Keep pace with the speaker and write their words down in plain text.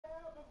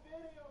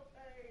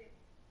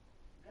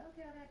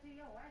tell that to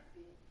your wife,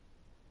 bitch.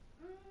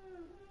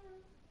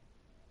 Mm-hmm.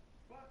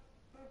 But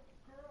the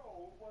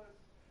girl was...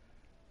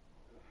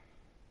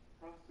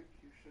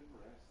 Prosecution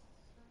rests.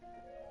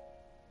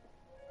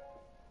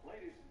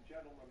 Ladies and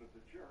gentlemen of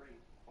the jury,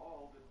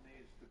 all that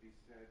needs to be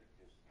said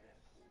is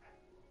this.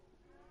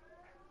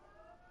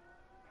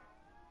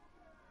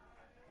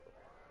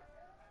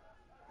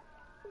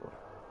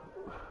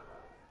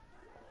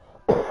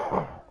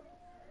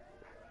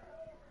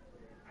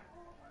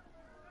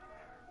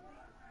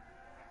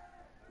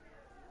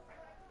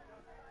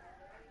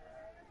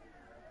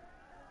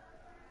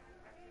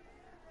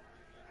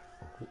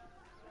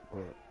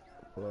 What?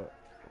 What?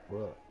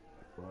 What?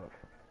 What?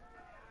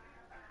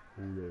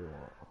 Who they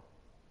want?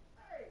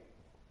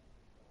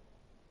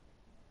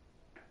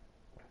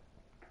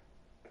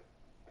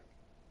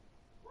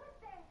 What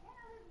the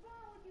hell is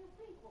wrong with you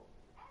people?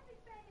 Every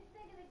famous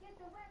nigga that gets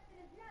arrested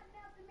is not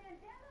Nelson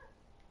Mandela?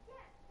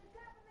 Yes, the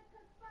government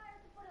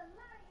conspires to put a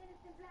lot of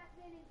innocent black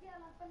men in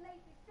jail on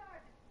fallacious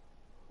charges.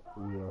 But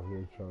We our out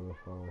here president's trying to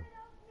never one find of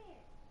those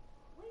men.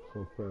 We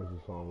some all know friends he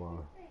that's pays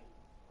online. his things.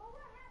 But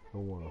what happened to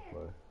Don't want to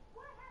play. standards?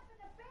 What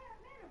happened to bare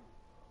minimum?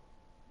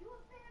 You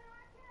a fan of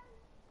R. Kelly?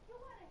 You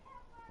want to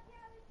help R.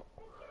 Kelly?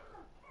 Then get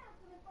some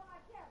counseling for R.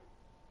 Kelly.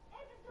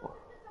 Introduce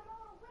him to some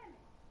older women.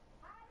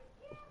 Highly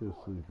Let's cared get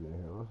for. sleepy in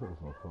here. Let's But have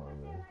some don't fun,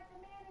 pretend man. like the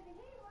man is a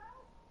hero.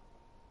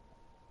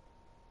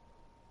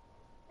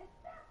 And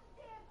stop the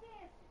damn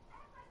dancing.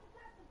 Act like you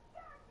got some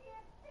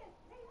goddamn sense,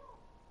 people.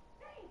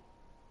 Damn.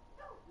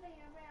 Don't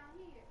laying around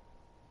here.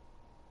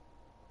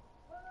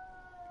 Whoa!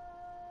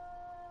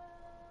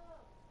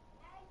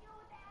 Hey, you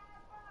with the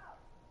afro!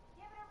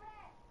 Give it a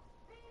rest!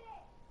 Beat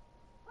it!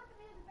 Put the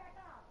music back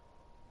on!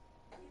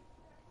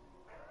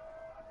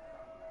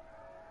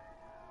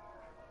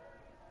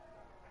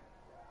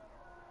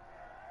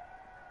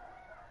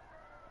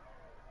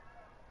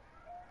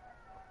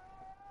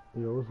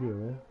 Yo, what's good,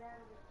 man?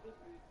 Battle is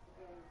ridiculous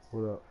today.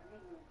 What up?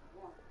 Niggas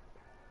won.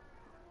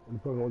 You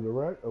fucking with the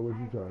rack or what I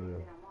you trying to admit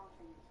do? that I'm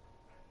often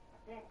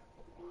vexed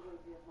at the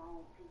behavior of my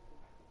own people.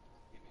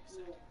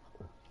 Yeah,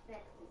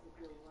 vexed is a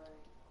good word.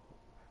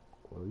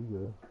 Oh, you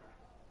good?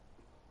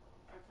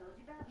 I told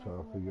you about Trying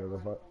messing to with figure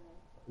them out if R. I...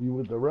 Kelly. You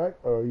with the rack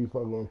or are you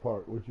fucking with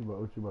Park? What you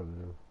about to do?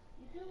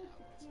 You do what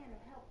you can to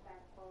help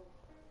black folks,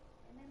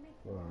 and it makes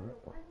me wonder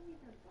Alright. why you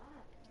even bother.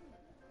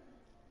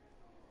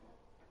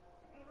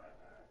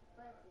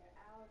 But they're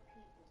our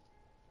people,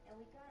 and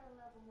we gotta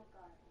love them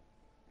regardless.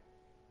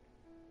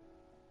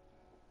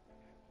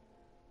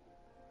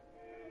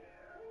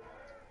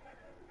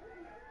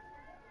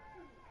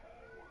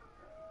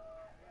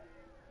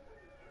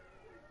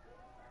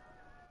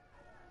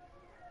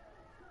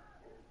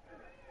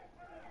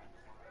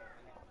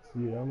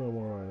 Yeah, I'm in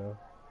one right now.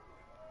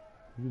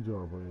 You can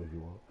join up on me if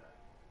you want.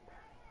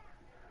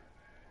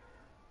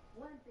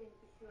 One thing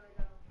for sure,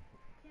 though,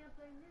 can't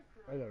blame this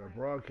I got a coronavirus.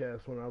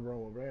 broadcast when I run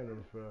with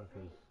randoms, bro,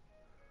 because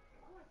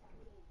Of course I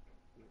can.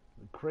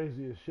 the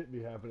craziest shit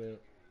be happening.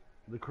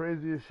 The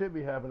craziest shit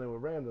be happening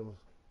with randoms.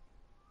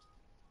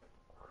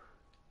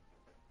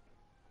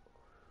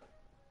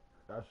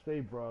 I stay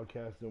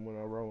broadcasting when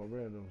I run with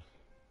randoms.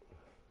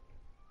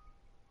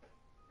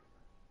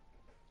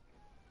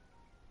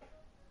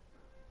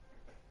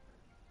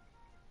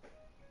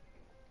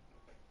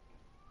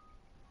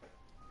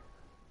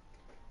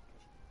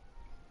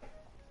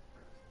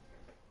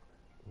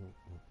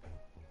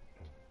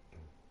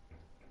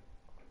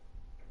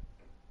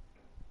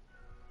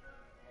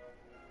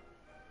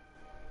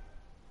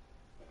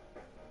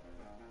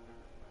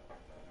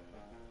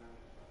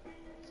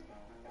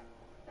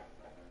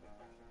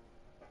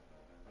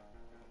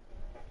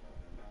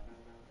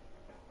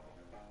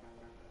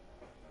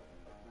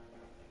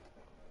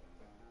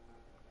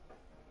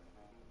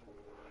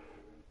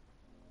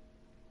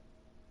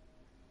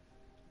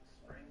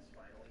 Spring's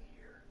finally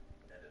here,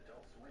 and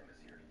Adult Swim is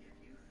here to give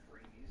you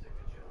free music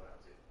to chill out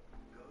to.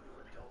 Go to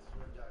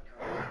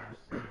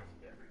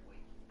adultswim.com/sales every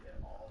week and get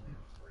all new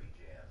free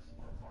jams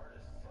from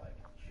artists like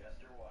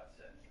Chester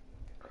Watson.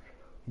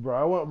 Bro,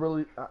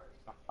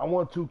 I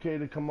want 2K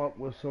to come up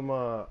with some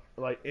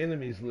like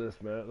enemies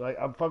list, man. Like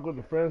I fuck with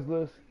the friends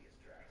list, Previous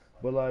tracks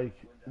on but like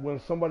when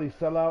adultswim.com somebody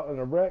sell out in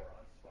a wreck,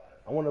 or on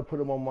I want to Spotify. put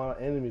them on my Every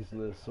enemies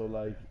single list so song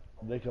like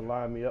there, they only can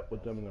line me on up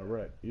with Adult them in a Swim.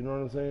 wreck. You know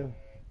what I'm saying?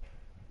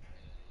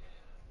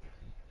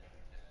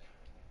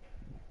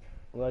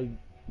 Like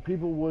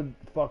people would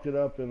fuck it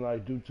up and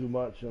like do too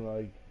much and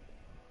like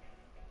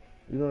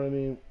you know what I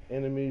mean,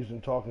 enemies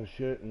and talking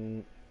shit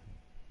and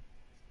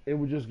it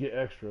would just get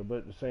extra. But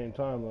at the same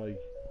time, like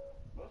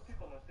Most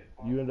people know State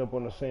Farm you will end up cover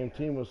on the auto same maintenance,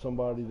 team with but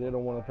somebody, also they up to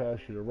don't want to pass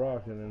you the 585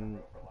 rock and dollars in a then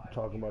row for live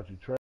talking about appearance. you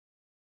trash.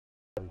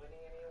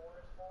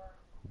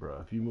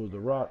 Bro, if you moved the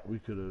rock, we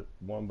could have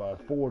won by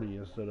 40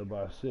 instead of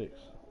by 6.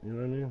 You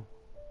know what I mean?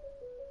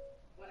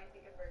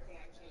 Burger King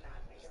asked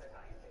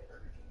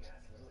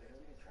little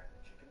Italy to try the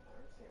chicken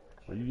parm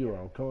sandwich. But you get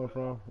where I'm coming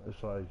from?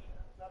 It's like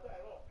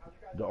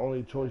the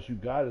only choice you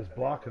got is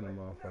blocking the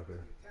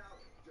motherfucker.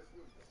 Italian, just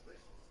really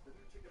delicious. The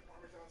new chicken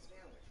parmesan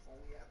sandwich,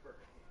 only at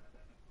Burger King.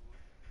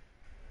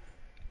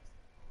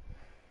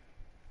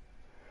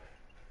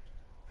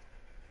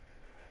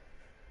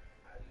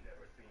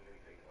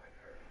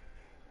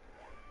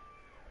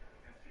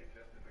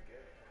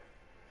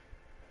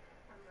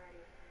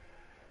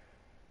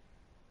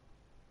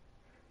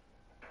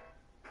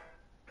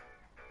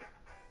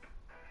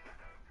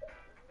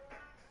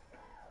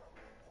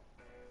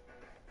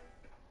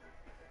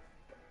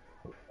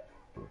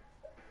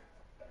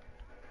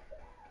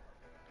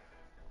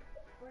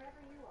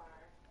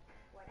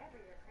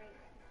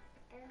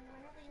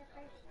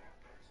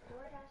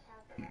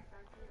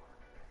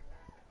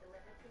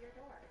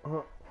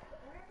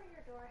 Wherever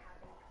your door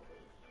happens to be.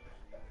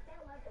 They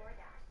love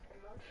DoorDash,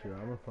 and most Shit,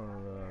 I'm in front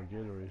of the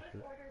Gatorade first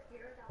shit. order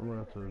I'm $0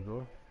 running to the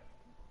door.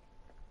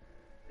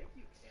 Think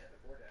you can't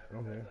afford to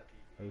I'm advertise here. on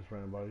TV? I just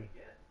ran by you.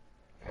 Again,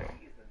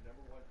 TV is the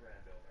 #1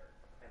 brand builder,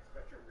 and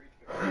Spectrum Reach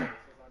can put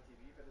commercials on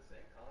TV for the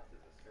same cost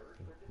as a Surge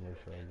or Make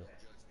digital sure I campaign.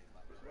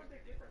 There's one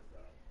big difference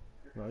though.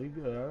 Your No, you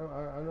consumers good. know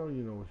I know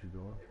you know what you're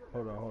doing. they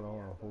Hold remember on, hold on, TV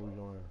hold on. ads the Before we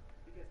go most in,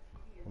 because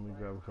TV let me inspires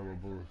grab a couple of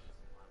actions. boosts.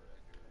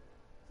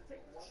 So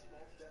take one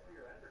small step for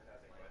your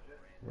advertising budget.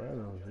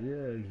 Randoms.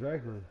 Yeah,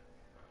 exactly.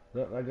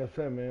 Like I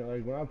said, man,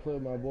 like when I play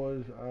with my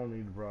boys, I don't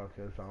need to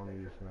broadcast, I don't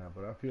need to snap.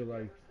 But I feel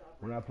like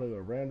when I play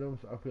with randoms,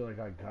 I feel like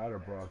I gotta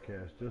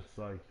broadcast. Just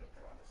like,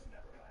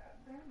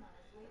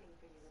 Grandma's waiting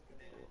for you at the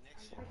gate.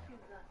 I'm sure she's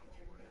lucky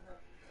to deliver.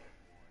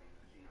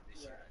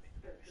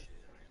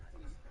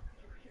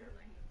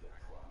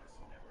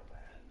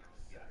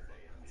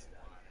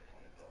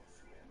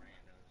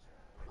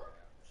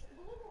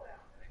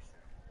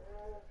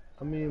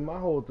 I mean, my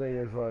whole thing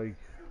is like,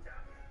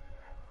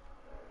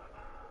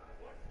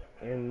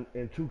 in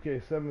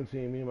 2K17,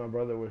 me and my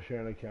brother were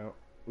sharing an account.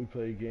 We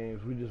played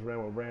games. We just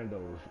ran with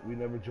randos. We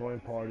never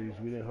joined parties.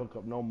 We didn't hook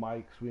up no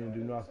mics. We didn't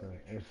do nothing.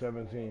 In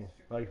 17,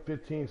 like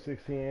 15,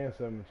 16, and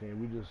 17,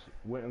 we just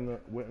went in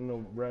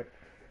the rec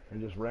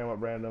and just ran with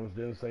randoms.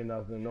 Didn't say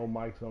nothing. No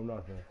mics. No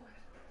nothing.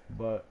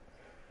 But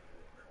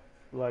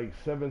like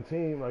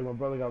 17, like my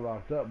brother got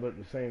locked up. But at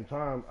the same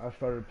time, I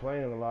started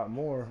playing a lot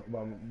more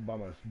by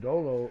my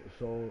dolo.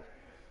 So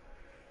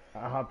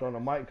I hopped on the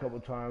mic a couple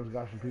times.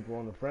 Got some people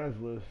on the friends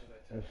list.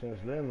 And since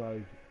then,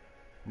 like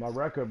my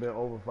record been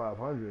over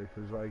 500.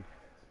 Cause like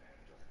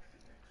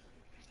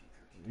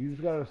you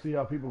just gotta see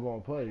how people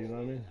gonna play. You know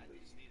what I mean?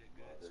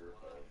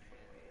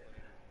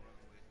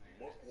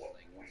 Look what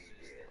we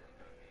did.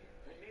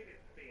 We made it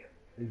thin.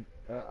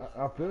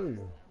 I feel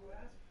you. Who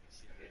asked?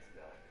 It's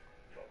done,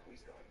 but we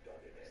got done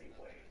it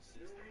anyway.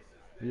 New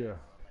Reese's Yeah.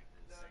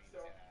 not so.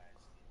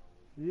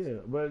 Yeah,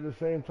 but at the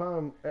same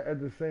time,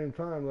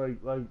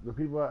 like the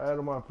people I add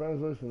on my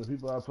friends list and the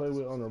people I play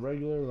with on a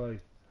regular,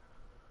 like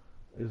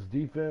it's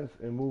defense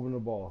and moving the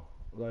ball.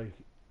 Like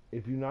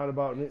if you're not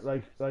about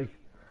like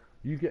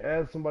you can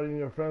add somebody in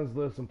your friends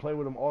list and play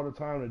with them all the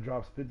time that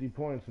drops 50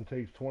 points and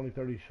takes 20,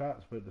 30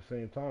 shots, but at the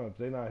same time, if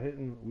they're not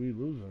hitting, we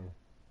losing.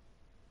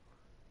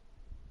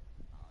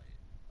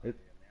 It,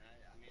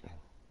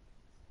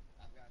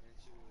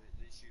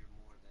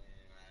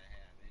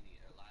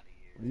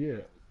 yeah,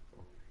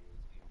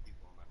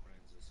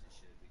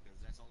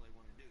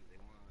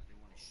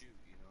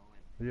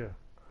 yeah.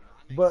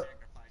 But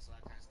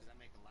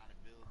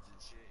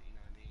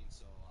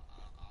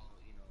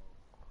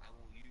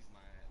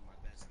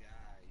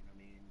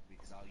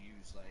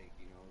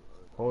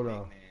hold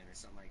on.